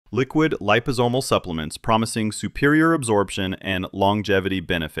Liquid liposomal supplements promising superior absorption and longevity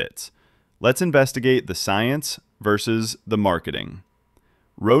benefits. Let's investigate the science versus the marketing.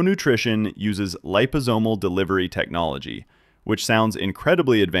 Rho Nutrition uses liposomal delivery technology, which sounds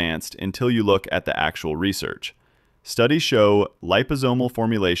incredibly advanced until you look at the actual research. Studies show liposomal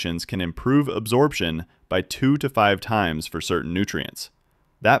formulations can improve absorption by 2 to 5 times for certain nutrients.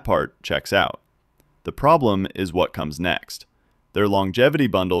 That part checks out. The problem is what comes next. Their longevity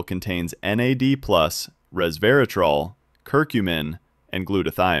bundle contains NAD+, resveratrol, curcumin, and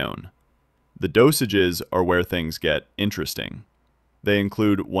glutathione. The dosages are where things get interesting. They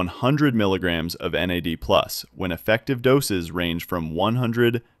include 100 milligrams of NAD+, when effective doses range from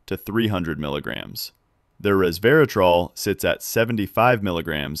 100 to 300 milligrams. Their resveratrol sits at 75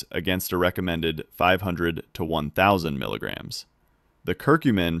 milligrams against a recommended 500 to 1,000 milligrams. The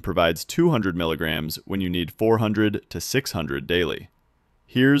curcumin provides 200 milligrams when you need 400 to 600 daily.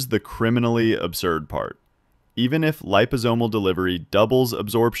 Here's the criminally absurd part. Even if liposomal delivery doubles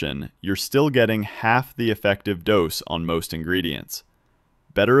absorption, you're still getting half the effective dose on most ingredients.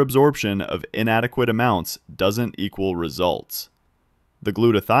 Better absorption of inadequate amounts doesn't equal results. The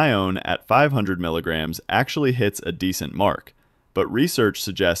glutathione at 500 milligrams actually hits a decent mark, but research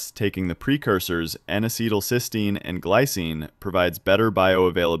suggests taking the precursors N-acetylcysteine and glycine provides better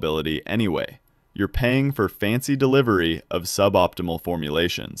bioavailability anyway. You're paying for fancy delivery of suboptimal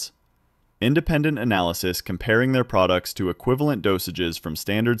formulations. Independent analysis comparing their products to equivalent dosages from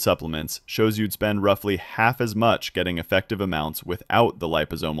standard supplements shows you'd spend roughly half as much getting effective amounts without the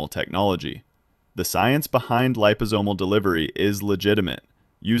liposomal technology. The science behind liposomal delivery is legitimate.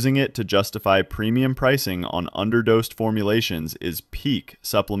 Using it to justify premium pricing on underdosed formulations is peak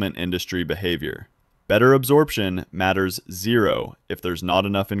supplement industry behavior. Better absorption matters zero if there's not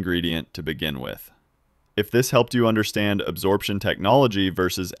enough ingredient to begin with. If this helped you understand absorption technology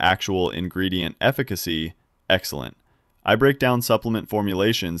versus actual ingredient efficacy, excellent. I break down supplement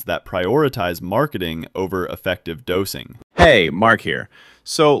formulations that prioritize marketing over effective dosing. Hey, Mark here.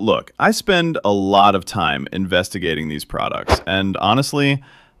 So look, I spend a lot of time investigating these products, and honestly,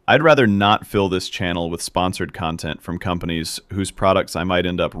 I'd rather not fill this channel with sponsored content from companies whose products I might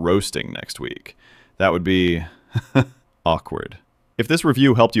end up roasting next week. That would be awkward. If this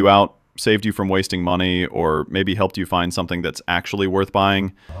review helped you out, saved you from wasting money, or maybe helped you find something that's actually worth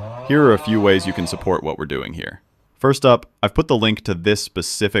buying, here are a few ways you can support what we're doing here. First up, I've put the link to this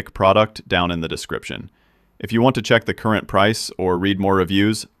specific product down in the description. If you want to check the current price or read more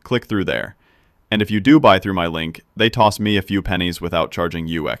reviews, click through there. And if you do buy through my link, they toss me a few pennies without charging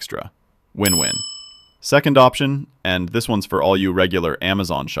you extra. Win-win. Second option, and this one's for all you regular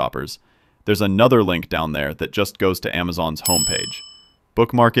Amazon shoppers, there's another link down there that just goes to Amazon's homepage.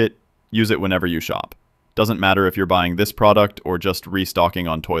 Bookmark it, use it whenever you shop. Doesn't matter if you're buying this product or just restocking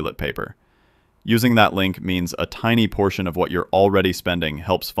on toilet paper. Using that link means a tiny portion of what you're already spending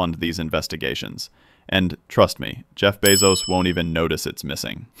helps fund these investigations. And trust me, Jeff Bezos won't even notice it's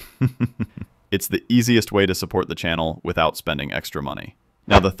missing. It's the easiest way to support the channel without spending extra money.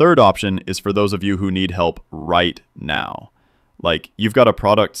 Now, the third option is for those of you who need help right now. Like, you've got a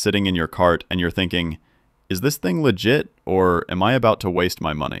product sitting in your cart and you're thinking, is this thing legit or am I about to waste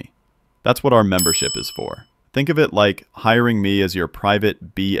my money? That's what our membership is for. Think of it like hiring me as your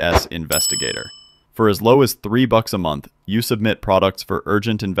private BS investigator. For as low as $3 a month, you submit products for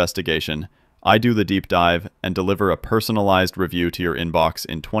urgent investigation, I do the deep dive, and deliver a personalized review to your inbox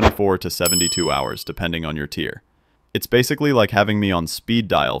in 24 to 72 hours, depending on your tier. It's basically like having me on speed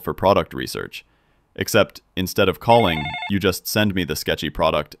dial for product research. Except, instead of calling, you just send me the sketchy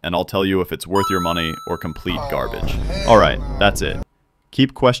product, and I'll tell you if it's worth your money or complete garbage. Alright, that's it.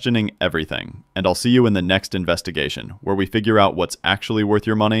 Keep questioning everything, and I'll see you in the next investigation, where we figure out what's actually worth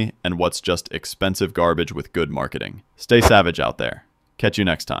your money and what's just expensive garbage with good marketing. Stay savage out there. Catch you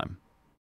next time.